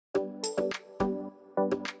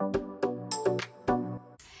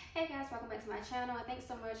channel, and thanks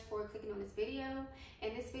so much for clicking on this video.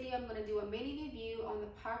 In this video, I'm going to do a mini review on the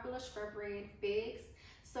popular scrub brand FIGS.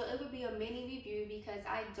 So it would be a mini review because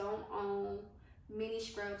I don't own mini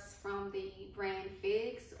scrubs from the brand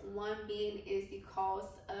FIGS. One being is the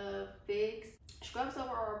cost of FIGS. Scrubs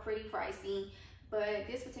overall are pretty pricey, but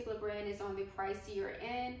this particular brand is on the pricier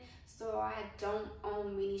end, so I don't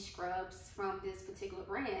own mini scrubs from this particular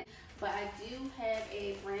brand. But I do have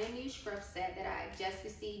a brand new scrub set that I just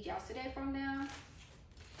received yesterday from them.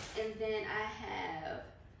 And then I have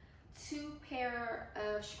 2 pair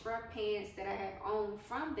of scrub pants that I have owned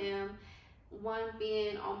from them, one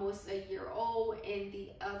being almost a year old and the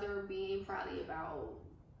other being probably about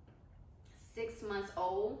 6 months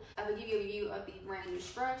old. I will give you a review of the brand new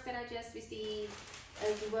scrubs that I just received,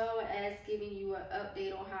 as well as giving you an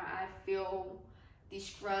update on how I feel the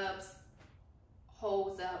scrubs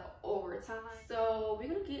holds up over time. So we're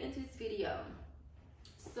gonna get into this video.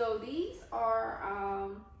 So these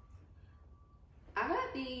are I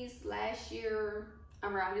got these last year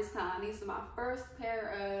around this time. These are my first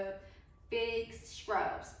pair of FIGS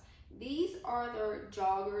scrubs. These are the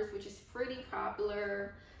joggers, which is pretty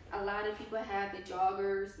popular. A lot of people have the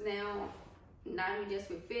joggers now, not even just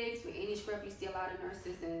with FIGS, with any scrub. You see a lot of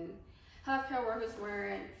nurses and healthcare workers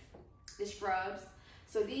wearing the scrubs.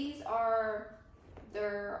 So these are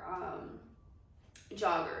their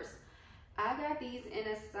joggers. I got these in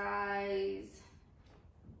a size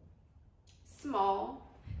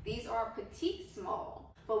small. These are petite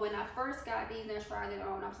small. But when I first got these and I tried it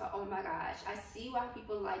on, I was like, oh my gosh, I see why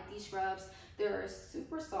people like these scrubs. They're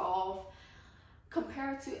super soft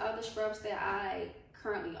compared to other scrubs that I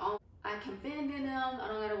currently own. I can bend in them. I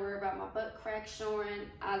don't gotta worry about my butt crack showing.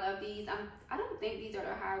 I love these. I don't think these are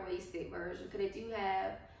the high-waisted version, because they do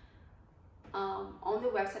have on the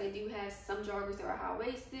website, they do have some joggers that are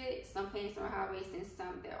high-waisted, some pants that are high-waisted, and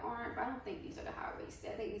some that aren't. But I don't think these are the high-waisted.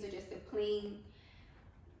 I think these are just the plain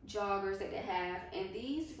joggers that they have, and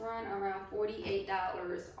these run around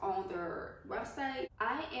 $48 on their website.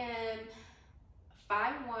 I am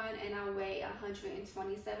 5'1" and I weigh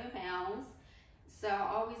 127 pounds. So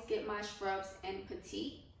I always get my scrubs in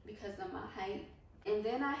petite because of my height. And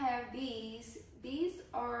then I have these. These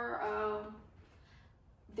are,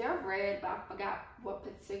 they're red, but I forgot what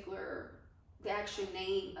particular, the actual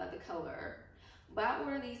name of the color. But I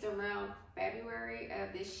ordered these around February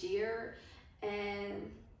of this year,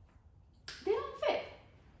 and they don't fit.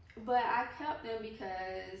 But I kept them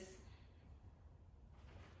because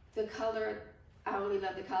the color, I really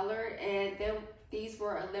love the color, and these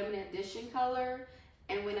were a limited edition color,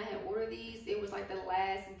 and when I had ordered these, it was like the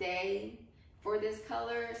last day for this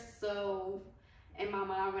color. So in my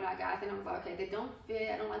mind, when I got them, I was like, okay, they don't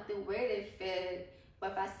fit. I don't like the way they fit,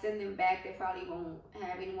 but if I send them back, they probably won't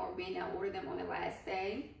have any more being I ordered them on the last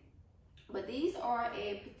day. But these are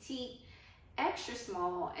a petite extra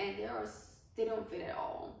small, and they don't fit at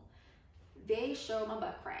all. They show my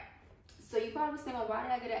butt crack. So you probably saying, well, why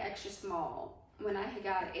did I get an extra small when I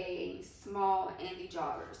got a small in the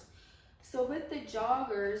joggers? So with the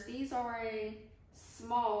joggers, these are a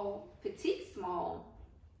small, petite small.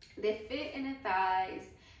 They fit in the thighs,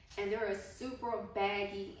 and they're super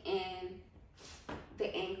baggy in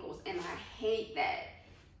the ankles, and I hate that.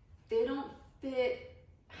 They don't fit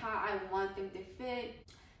how I want them to fit.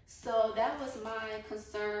 So that was my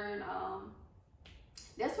concern.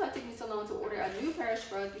 That's why it took me so long to order a new pair of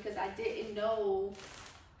scrubs, because I didn't know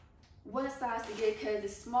what size to get, because the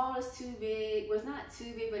small is too big. Well, it's not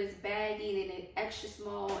too big, but it's baggy, and then the extra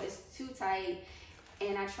small is too tight.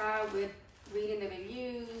 And I tried with reading the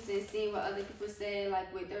reviews and seeing what other people said,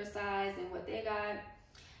 like with their size and what they got.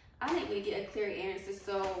 I didn't really get a clear answer,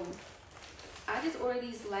 so I just ordered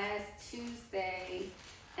these last Tuesday,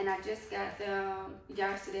 and I just got them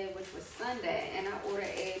yesterday, which was Sunday, and I ordered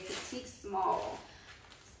a petite small.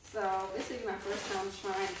 So this is my first time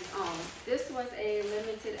trying these on. This was a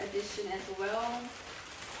limited edition as well.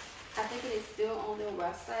 I think it is still on their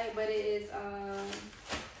website, but it is,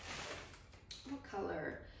 what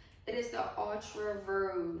color? It is the Ultra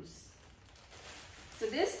Rose. So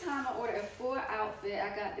this time I ordered a full outfit.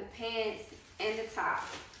 I got the pants and the top.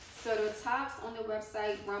 So the tops on the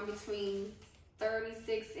website run between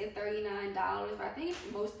 $36 and $39, but I think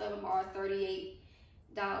most of them are $38.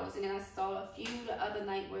 And then I saw a few the other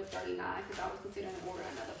night were $39, because I was considering ordering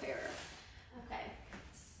another pair. Okay,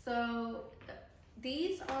 so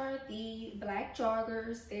these are the black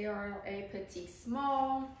joggers. They are a petite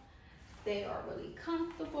small. They are really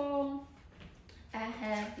comfortable. I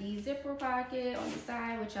have the zipper pocket on the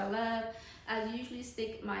side, which I love. I usually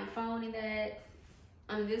stick my phone in that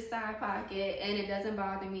on this side pocket, and it doesn't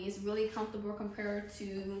bother me. It's really comfortable compared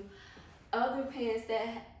to other pants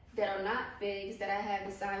that are not FIGS that I have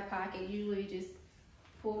the side pocket, usually just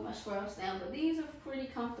pull my scrubs down, but these are pretty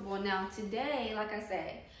comfortable. Now today, like I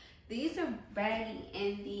said, these are baggy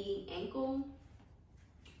in the ankle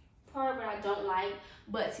part, but I don't like,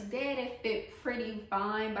 but today they fit pretty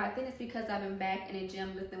fine, but I think it's because I've been back in the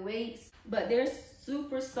gym lifting weights. But they're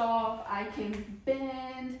super soft, I can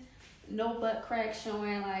bend, no butt crack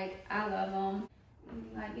showing, like I love them.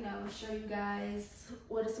 Like, you know, show you guys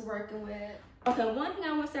what it's working with. Okay, one thing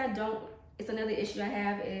I want to say it's another issue I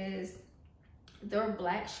have is their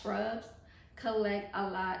black scrubs collect a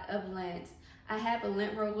lot of lint. I have a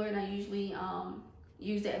lint roller and I usually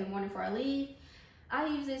use it every morning before I leave. I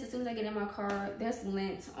use this as soon as I get in my car. There's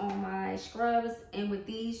lint on my scrubs, and with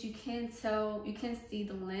these you can see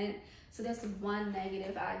the lint. So that's one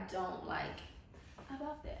negative I don't like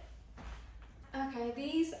about that. Okay,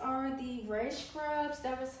 these are the red scrubs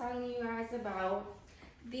that I was telling you guys about.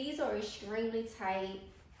 These are extremely tight,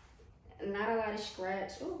 not a lot of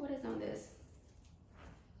stretch. Oh, what is on this?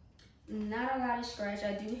 Not a lot of stretch.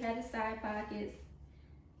 I do have the side pockets.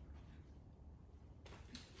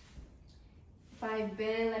 If I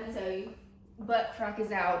bend, let me tell you, butt crack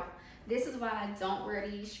is out. This is why I don't wear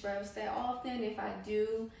these scrubs that often. If I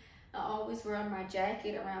do, I always wear my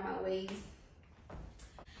jacket around my waist.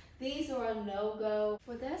 These are a no-go.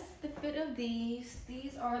 Well, that's the fit of these.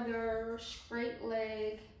 These are their straight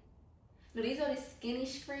leg. No, these are the skinny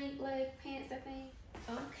straight leg pants, I think.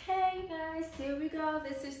 Okay, guys, here we go.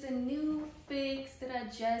 This is the new FIGS that I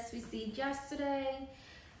just received yesterday.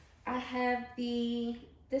 I have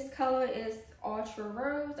this color is Ultra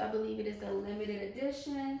Rose. I believe it is a limited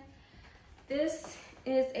edition. This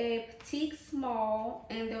is a petite small,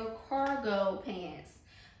 and they're cargo pants.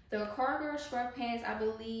 The cargo scrub pants, I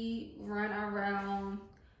believe, run around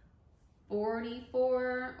 $44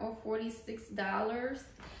 or $46.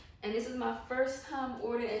 And this is my first time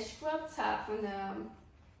ordering a scrub top from them.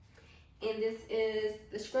 And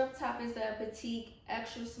the scrub top is a petite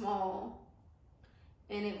extra small.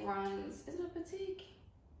 And it runs, is it a petite?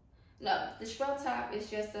 No, the scrub top is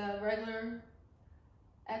just a regular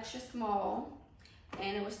extra small.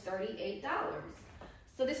 And it was $38.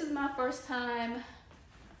 So this is my first time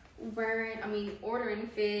ordering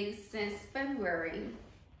FIGS since February.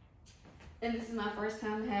 And this is my first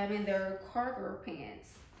time having their cargo pants.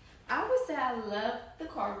 I would say I love the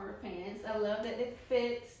cargo pants. I love that it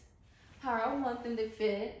fits how I want them to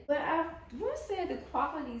fit. But I would say the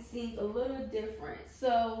quality seems a little different.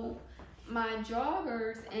 So my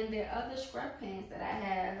joggers and the other scrub pants that I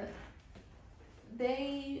have,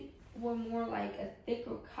 they were more like a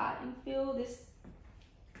thicker cotton feel. This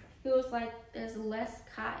feels like there's less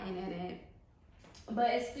cotton in it,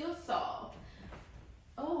 but it's still soft.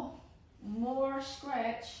 Oh, more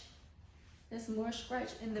stretch. There's more stretch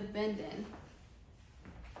in the bending.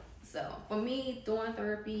 So for me, doing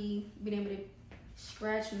therapy, being able to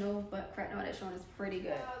stretch, no butt crack, no that showing is pretty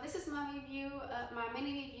good. This is my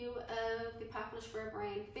mini review of the popular scrub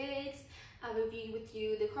brand FIGS. I reviewed with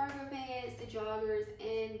you the cargo pants, the joggers,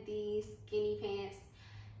 and the skinny pants,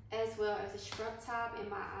 as well as a scrub top. In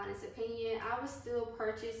my honest opinion, I would still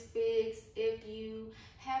purchase FIGS if you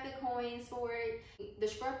have the coins for it. The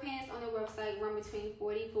scrub pants on their website run between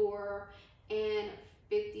 $44 and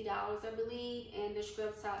 $50, I believe, and the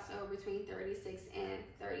scrub tops are between $36 and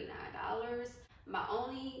 $39. My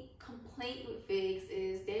only complaint with FIGS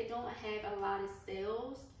is they don't have a lot of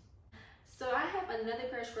sales. So I have another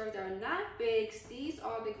pair of scrubs that are not FIGS. These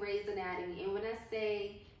are the Grey's Anatomy, and when I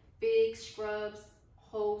say FIGS scrubs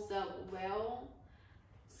holds up well,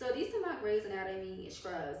 so these are my Grey's Anatomy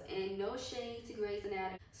scrubs, and no shade to Grey's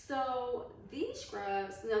Anatomy. So these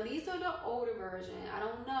scrubs, now these are the older version. I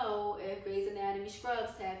don't know if Grey's Anatomy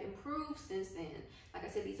scrubs have improved since then. Like I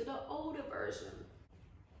said, these are the older version.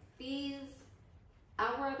 These,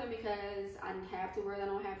 I wear them because I have to wear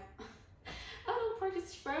them. I don't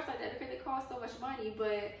purchase scrubs like that because they cost so much money,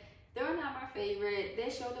 but they're not my favorite. They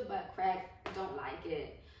show the butt crack. I don't like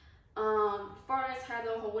it. As far as how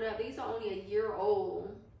they'll hold up, these are only a year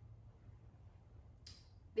old.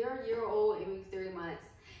 They're a year old and maybe 3 months.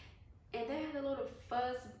 And they have the little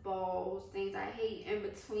fuzz balls things I hate in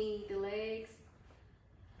between the legs.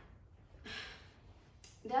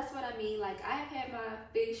 That's what I mean. Like, I've had my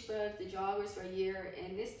FIGS scrubs, the joggers, for a year,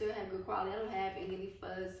 and they still have good quality. I don't have any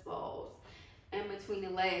fuzz balls in between the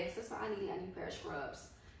legs. That's why I need a new pair of scrubs.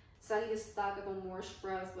 So I need to stock up on more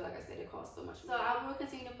scrubs, but like I said, it costs so much money. So I will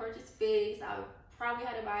continue to purchase FIGS. I would probably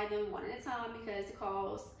have to buy them one at a time because the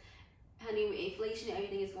cost, honey, with inflation,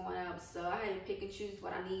 everything is going up. So I had to pick and choose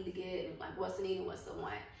what I need to get, like what's the need and what's the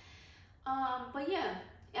want. But yeah,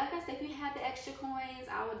 Like I said, if you have the extra coins,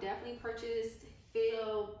 I would definitely purchase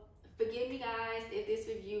FIGS. Forgive me guys if this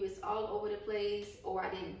review is all over the place or I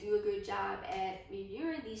didn't do a good job at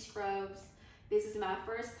reviewing these scrubs. This is my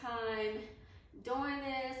first time doing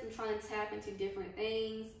this. I'm trying to tap into different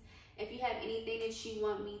things. If you have anything that you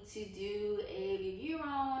want me to do a review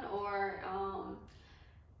on or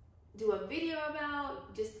do a video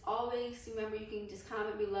about, just always remember you can just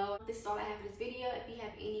comment below. This is all I have for this video. If you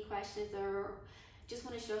have any questions or just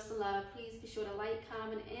want to show some love, please be sure to like,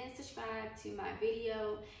 comment, and subscribe to my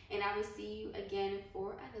video. And I will see you again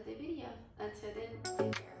for another video. Until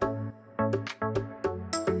then, take care.